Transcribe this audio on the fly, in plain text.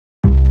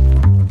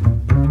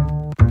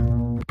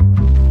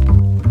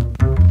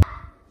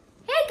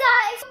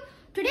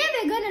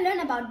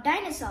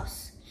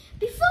dinosaurs.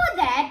 Before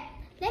that,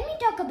 let me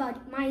talk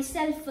about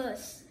myself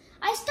first.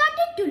 I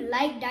started to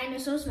like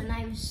dinosaurs when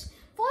I was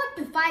 4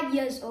 to 5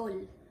 years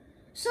old.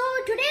 So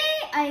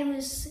today I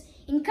was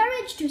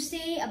encouraged to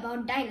say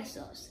about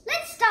dinosaurs.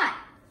 Let's start.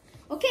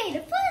 Okay, the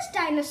first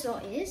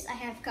dinosaur is, I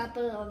have a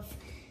couple of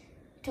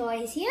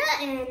toys here,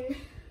 and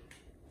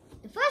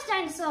the first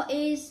dinosaur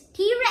is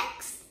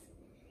T-Rex,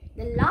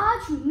 the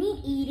large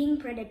meat-eating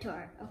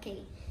predator.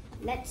 Okay,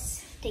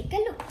 let's take a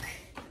look.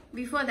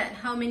 Before that,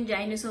 how many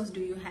dinosaurs do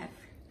you have?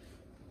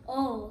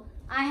 Oh,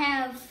 I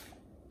have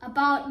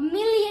about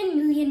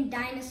million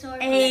dinosaur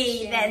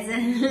Hey, collection. that's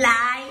a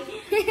lie.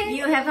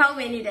 You have how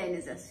many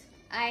dinosaurs?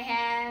 I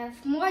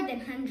have more than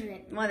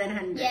 100. More than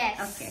 100?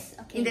 Yes.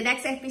 Okay. In the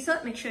next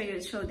episode, make sure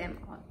you show them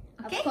all.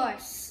 Okay? Of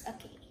course.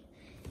 Okay.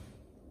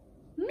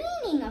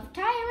 Meaning of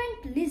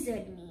tyrant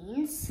lizard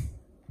means...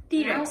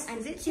 T-Rex.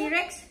 Is it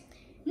T-Rex?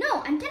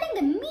 No, I'm telling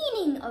the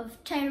meaning of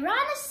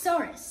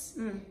Tyrannosaurus.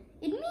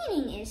 Its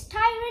meaning is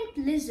tyrant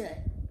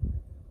lizard.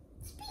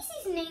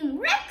 Species name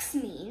Rex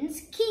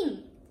means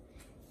king.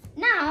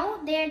 Now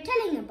they are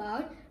telling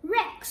about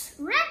Rex.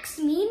 Rex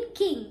means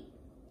king.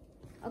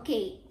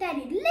 Okay, the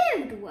date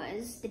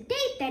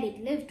that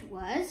it lived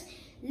was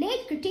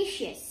late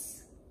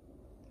Cretaceous.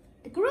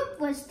 The group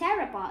was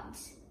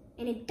theropods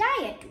and its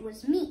diet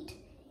was meat.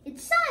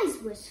 Its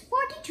size was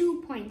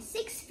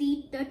 42.6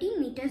 feet 13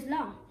 meters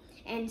long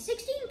and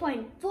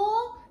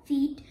 16.4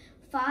 feet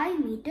 5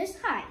 meters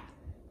high.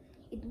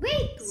 Its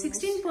weight was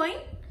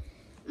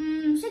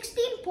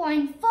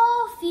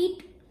 16.4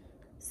 feet.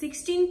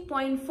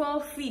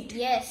 16.4 feet.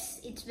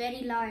 Yes, it's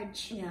very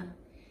large. Yeah.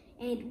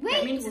 And its weight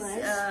that means was...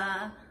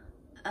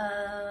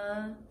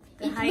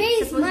 the height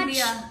is supposed to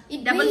be a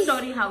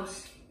double-story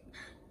house.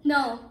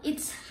 No,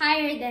 it's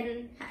higher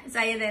than... It's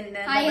higher than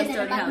a higher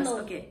double-story than a house.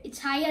 bungalow. Okay. It's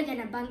higher than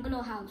a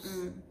bungalow house.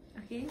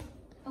 Okay.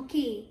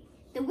 Okay.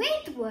 The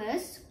weight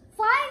was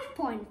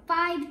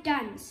 5.5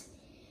 tons.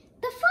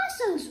 The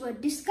fossils were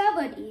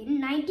discovered in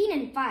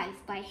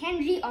 1905 by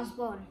Henry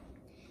Osborn.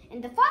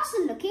 And the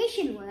fossil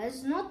location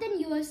was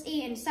northern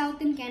USA and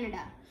southern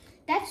Canada.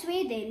 That's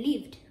where they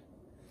lived.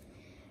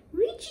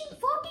 Reaching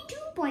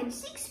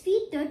 42.6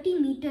 feet 30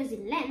 meters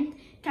in length,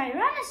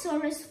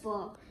 Tyrannosaurus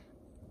for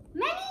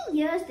many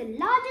years the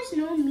largest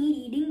known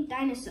meat-eating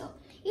dinosaur.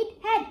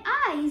 It had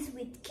eyes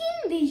with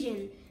keen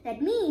vision.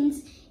 That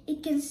means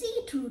it can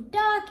see through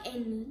dark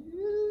and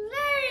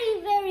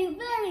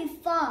very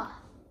far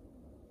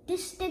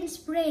distance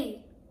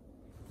prey.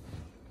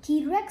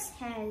 T-Rex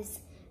has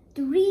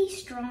 3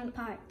 strong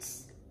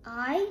parts: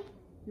 eye,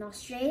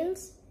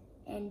 nostrils,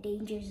 and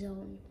danger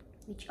zone,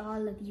 which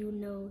all of you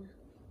know.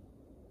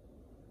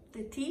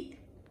 The teeth?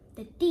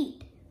 The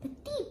teeth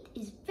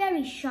is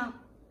very sharp,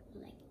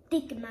 like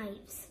thick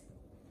knives.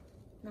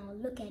 Now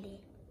look at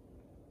it.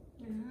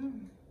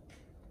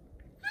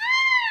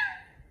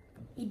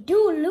 It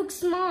do look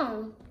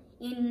small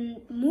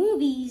in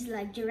movies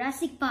like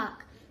Jurassic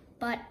Park,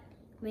 but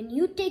when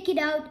you take it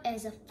out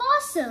as a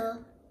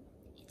fossil,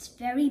 it's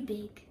very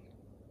big.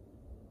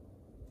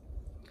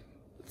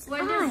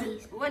 What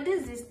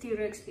does this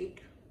T-Rex eat?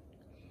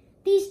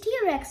 These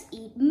T-Rex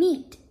eat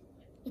meat.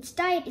 Its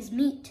diet is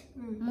meat,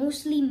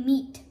 mostly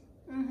meat.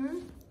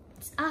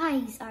 Its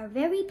eyes are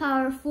very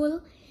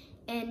powerful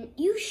and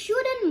you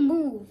shouldn't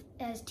move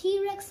as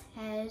T-Rex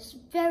has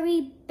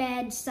very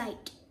bad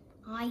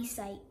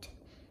eyesight.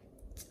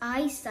 It's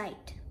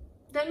eyesight.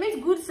 That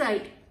means good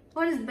sight.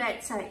 What is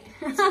bad sight?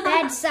 It's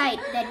bad sight.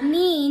 That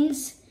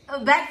means...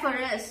 bad for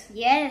us.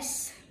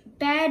 Yes,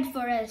 bad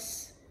for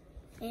us.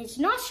 And its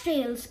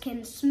nostrils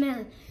can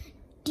smell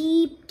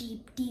deep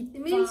It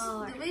means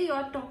far. the way you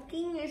are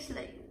talking is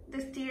like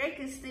this T-Rex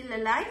is still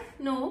alive?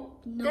 No.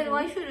 Then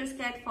why should a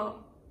scared for?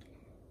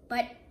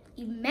 But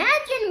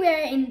imagine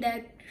we're in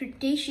the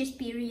Cretaceous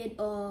period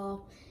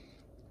or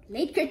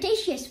late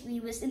Cretaceous. We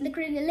was in the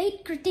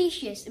late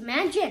Cretaceous.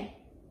 Imagine.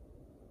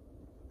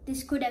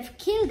 This could have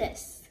killed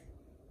us.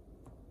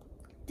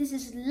 This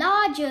is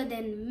larger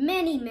than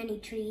many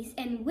trees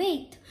and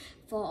weight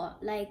for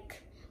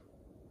like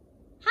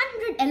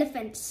 100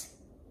 elephants.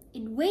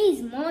 It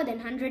weighs more than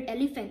 100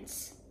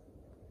 elephants.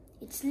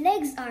 Its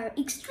legs are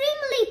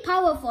extremely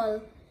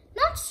powerful,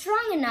 not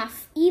strong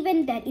enough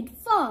even that it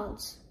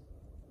falls.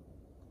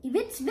 If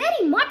it's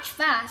very much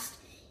fast,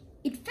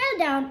 it fell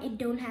down, it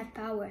don't have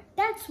power.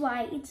 That's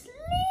why it's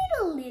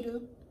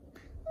little,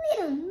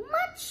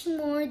 much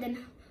more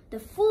than the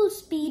full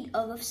speed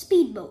of a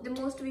speedboat. The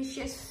most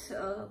vicious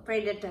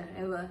predator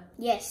ever.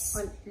 Yes.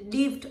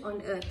 Lived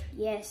on Earth.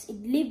 Yes,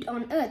 it lived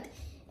on Earth.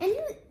 And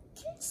you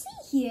can see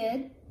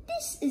here,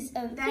 this is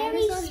a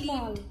very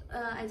small... lived,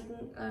 I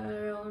think,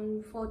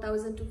 around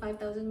 4,000 to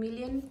 5,000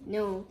 million.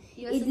 No,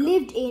 years it ago?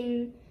 lived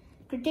in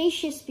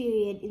Cretaceous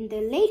period, in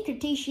the late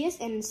Cretaceous,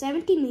 and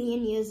 70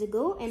 million years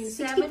ago, and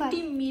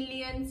 70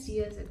 million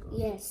years ago.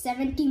 Yes,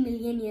 70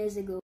 million years ago.